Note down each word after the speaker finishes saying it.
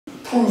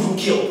prove who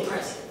killed the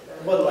president.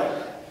 It wasn't like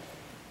that.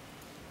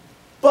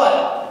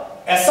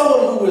 But as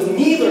someone who was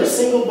neither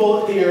single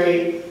bullet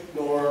theory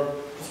nor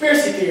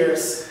conspiracy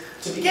theorist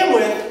to begin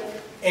with,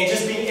 and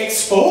just being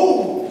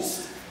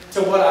exposed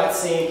to what I'd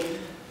seen,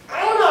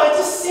 I don't know, it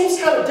just seems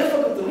kind of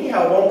difficult to me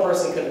how one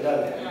person could have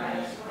done that.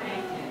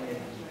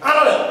 I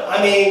don't know.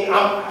 I mean,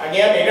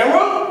 again, maybe I'm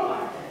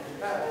wrong.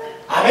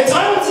 I'm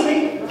entitled to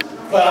be,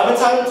 but I'm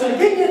entitled to an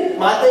opinion.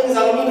 My thing is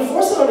I don't need to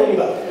force it on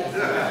anybody.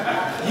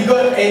 You go,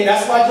 and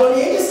that's why I joined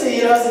the agency.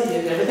 You know,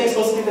 everything's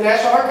supposed to be the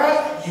National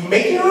Archives. You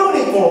make your own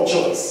informed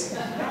choice.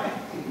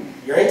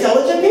 You're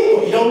intelligent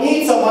people. You don't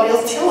need somebody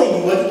else telling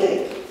you what to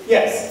think.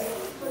 Yes.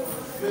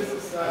 This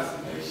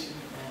assassination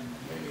and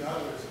maybe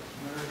others,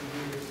 American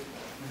leaders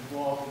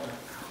involved in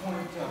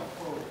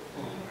COINTELPRO.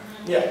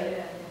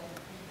 Yeah.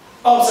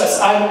 Oh, so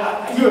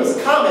you as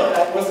a comment.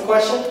 What's the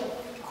question?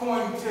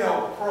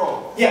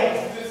 COINTELPRO. Yeah.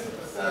 Is this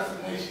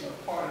assassination a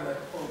part of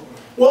that program?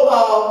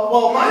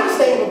 Well, my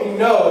understanding would be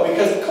no,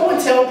 because the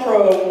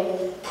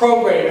COINTELPRO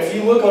program, if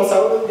you look on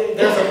some,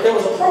 there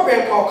was a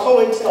program called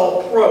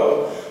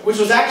COINTELPRO, which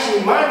was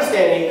actually, my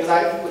understanding, because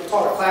I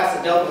taught a class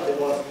that dealt with it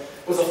once,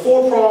 was a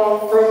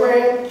four-pronged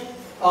program,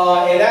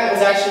 and that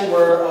was actually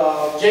where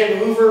J.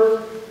 Edgar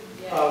Hoover,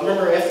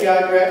 remember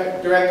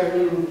FBI director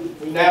who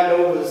we now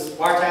know was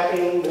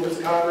wiretapping members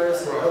of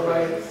Congress and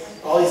everybody,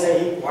 all these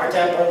things, he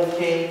wiretapped Martin Luther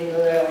King and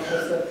all that kind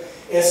of stuff.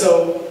 And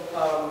so,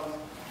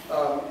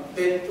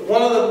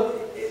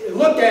 it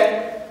looked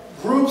at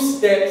groups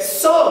that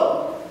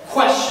some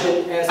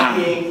questioned as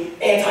being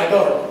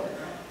anti-government.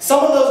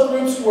 Some of those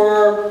groups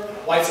were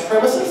white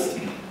supremacists,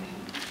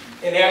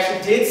 and they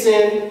actually did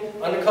send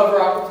undercover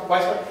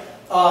white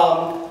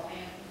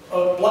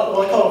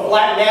what they call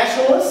black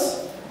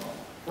nationalists,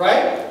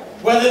 right?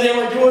 Whether they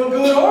were doing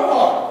good or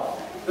harm.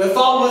 The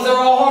thought was they're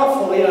all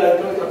harmful, you know,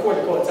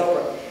 according to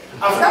COINTELPRO.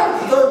 I forgot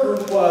what the third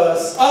group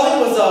was. I think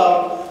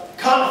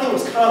it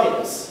was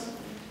communists.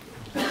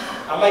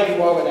 I might be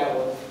wrong with that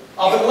one.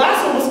 But the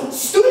last one was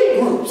student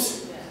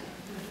groups.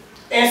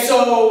 And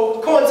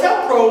so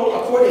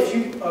COINTELPRO, if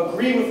you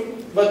agree with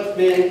what's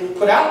been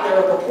put out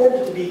there,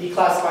 purported to be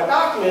declassified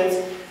documents,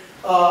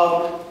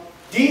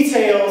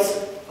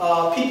 details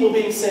people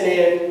being sent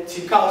in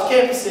to college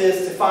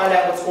campuses to find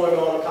out what's going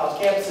on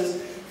college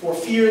campuses for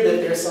fear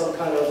that there's some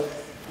kind of,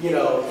 you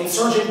know,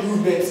 insurgent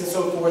movements and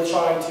so forth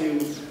trying to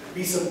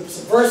be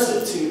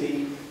subversive to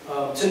the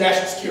to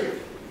national security.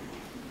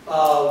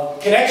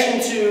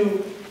 Connection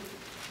to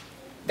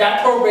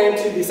that program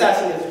to the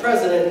assassination of the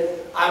president,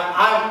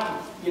 I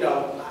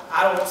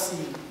don't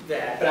see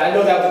that, but I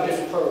know that was a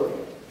different program.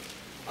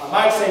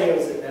 My understanding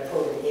was that that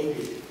program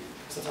ended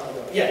some time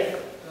ago. Yeah.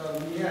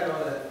 You had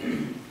all that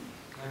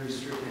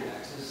unrestricted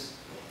access.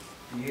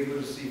 Were you able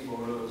to see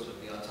photos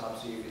of the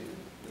autopsy of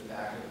the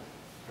back of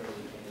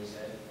President Kennedy's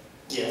head?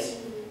 Yes.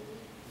 Can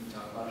you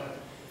talk about that?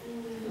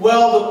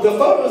 Well, the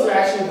photos are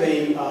actually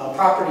the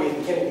property of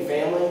the Kennedy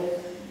family,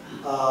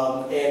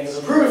 and the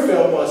Zapruder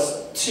film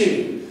was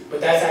 2. But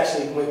that's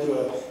actually went through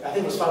I think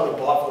it was finally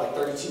bought for like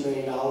 $32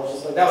 million or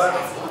something. That was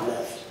after we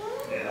left.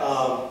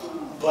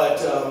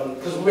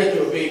 Because we went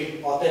through a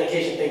big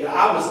authentication thing that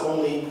I was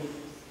only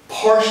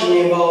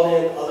partially involved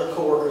in. Other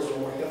coworkers were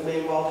more heavily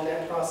involved in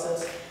that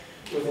process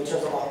in terms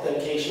of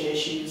authentication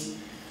issues.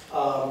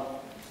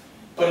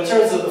 But in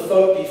terms of the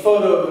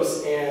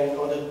photos and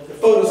the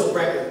photos of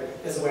record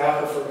is the way I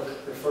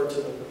refer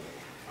to them.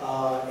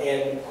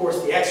 And of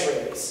course the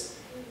x-rays.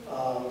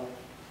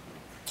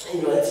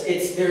 You know,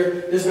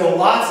 there's been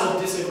lots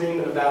of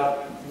disagreement about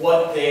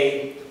what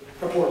they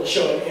purport to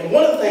show. And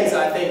one of the things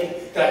I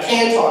think that I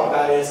can talk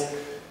about is,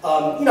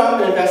 you know,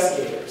 I'm an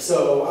investigator,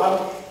 so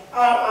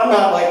I'm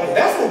not like the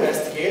best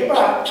investigator, but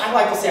I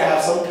like to say I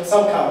have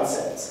some common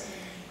sense.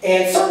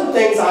 And certain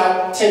things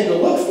I tend to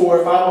look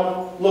for if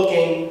I'm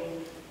looking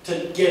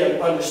to get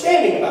an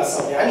understanding about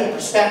something. I need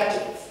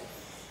perspective.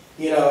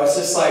 You know, it's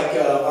just like,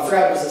 I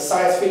forgot, it was a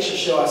science fiction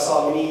show I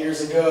saw many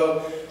years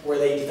ago where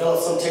they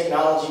developed some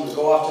technology to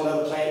go off to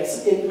another planet.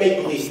 It's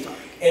make-believe.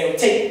 And it would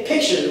take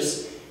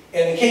pictures,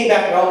 and they came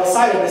back and all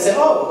excited and they said,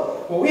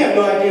 oh, well, we have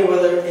no idea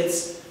whether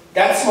it's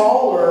that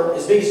small or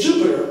as big as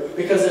Jupiter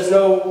because there's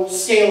no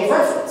scale of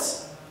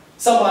reference.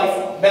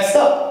 Somebody messed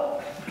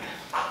up.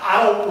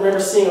 I don't remember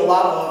seeing a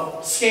lot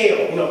of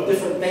scale, you know,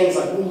 different things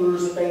like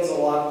rulers and things, a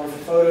lot of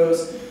different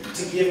photos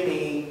to give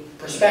me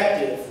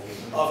perspective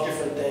of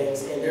different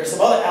things. And there's some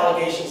other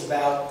allegations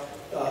about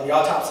the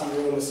autopsy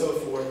room and so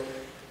forth.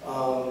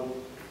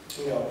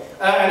 You know,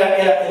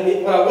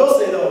 and what I will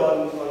say though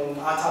on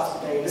the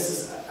autopsy thing, this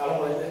is, I don't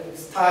want to,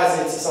 this ties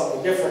into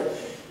something different.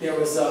 There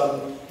was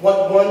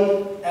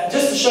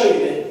just to show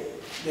you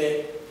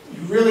that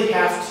you really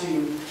have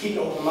to keep an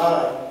open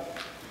mind,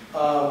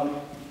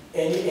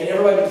 and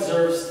everybody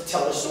deserves to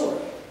tell their story,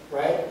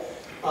 right?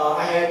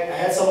 I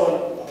had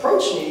someone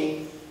approach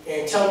me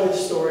and tell me the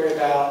story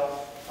about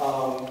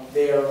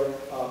their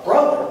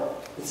brother.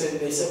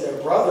 They said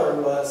their brother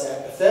was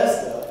at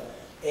Bethesda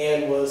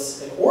and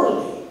was an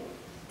orderly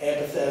at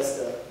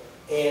Bethesda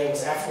and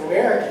was African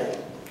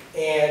American,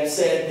 and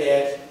said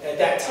that at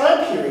that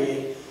time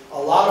period, a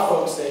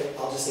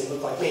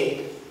like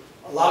me,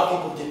 a lot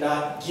of people did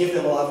not give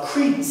them a lot of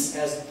credence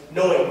as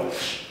knowing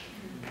much.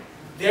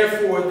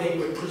 Therefore, they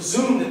would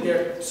presume that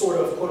they're sort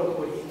of, quote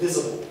unquote,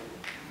 invisible,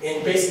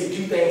 and basically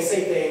do things,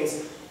 say things,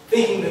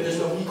 thinking that there's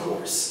no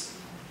recourse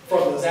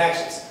from those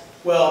actions.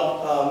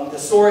 Well, the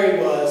story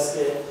was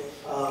that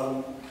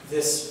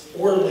this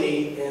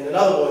orderly and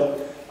another one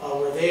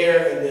were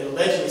there, and that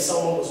allegedly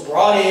someone was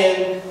brought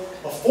in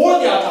before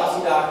the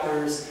autopsy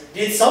doctors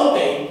did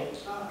something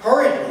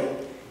hurriedly,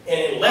 and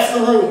it left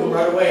the room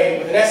right away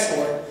with an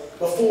escort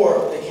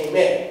before they came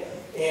in.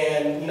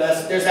 And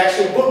there's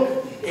actually a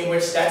book in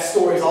which that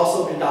story has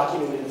also been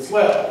documented as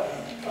well.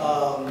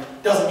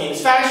 Doesn't mean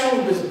it's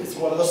factual, but it's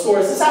one of those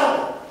stories that's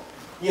out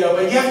there.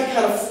 But you have to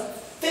kind of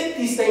fit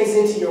these things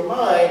into your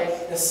mind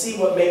and see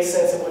what makes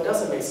sense and what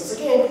doesn't make sense.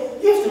 Again,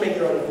 you have to make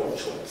your own informed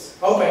choice.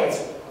 I hope I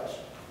answered the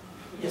question.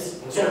 Yes,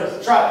 sir.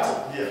 Try to.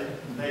 Yeah,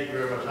 thank you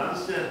very much. I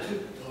understand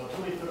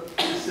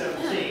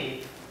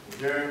 2017,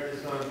 there is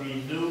going to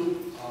be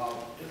new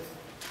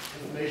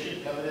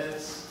information,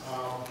 evidence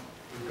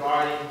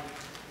regarding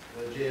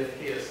the JFK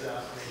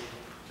assassination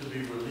to be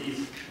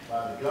released by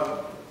the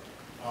government.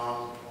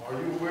 Are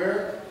you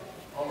aware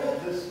of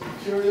this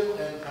material,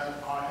 and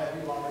have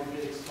you already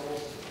been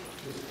exposed to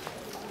it?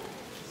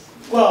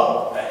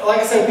 Well,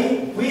 like I said,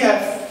 we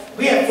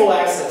have full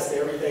access to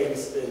everything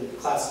that's been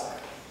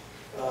classified,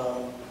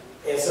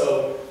 and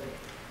so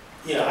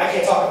I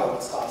can't talk about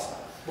what's classified.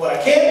 What I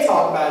can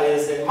talk about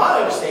is that my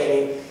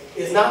understanding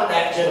is not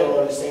that general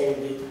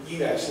understanding that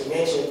you actually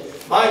mentioned.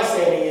 My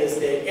understanding is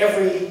that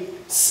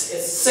it's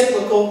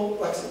cyclical,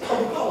 like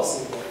public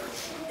policy.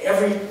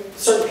 Every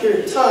certain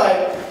period of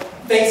time,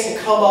 things can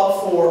come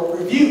up for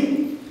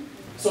review,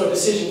 so a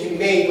decision can be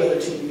made whether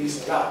to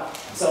release or not.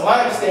 So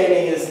my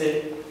understanding is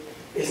that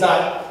it's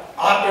not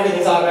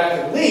everything's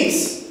automatically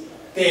released,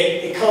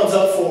 that it comes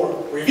up for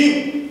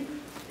review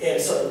in a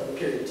certain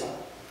period of time.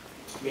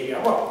 Maybe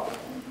I'm wrong.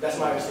 That's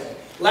my understanding.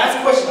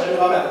 Last question, I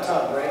know I'm out of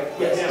time, right?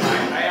 Yes.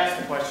 Yeah, I asked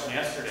a question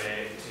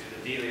yesterday to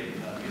the Dealey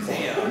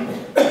Museum,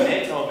 and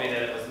they told me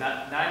that it was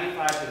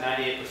 95 to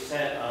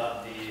 98%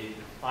 of the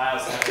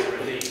files have been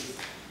released,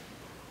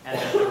 and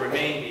that the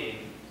remaining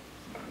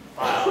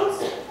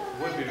files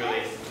would be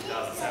released in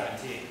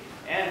 2017.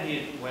 And he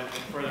went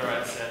further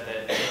and said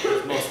that it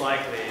was most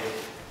likely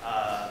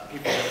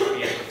people would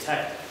be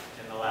protected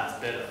in the last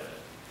bit of it.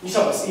 You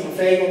talking about Stephen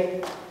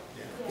Fagan?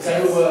 Is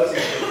that who it was?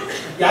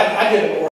 Yeah, I did it more.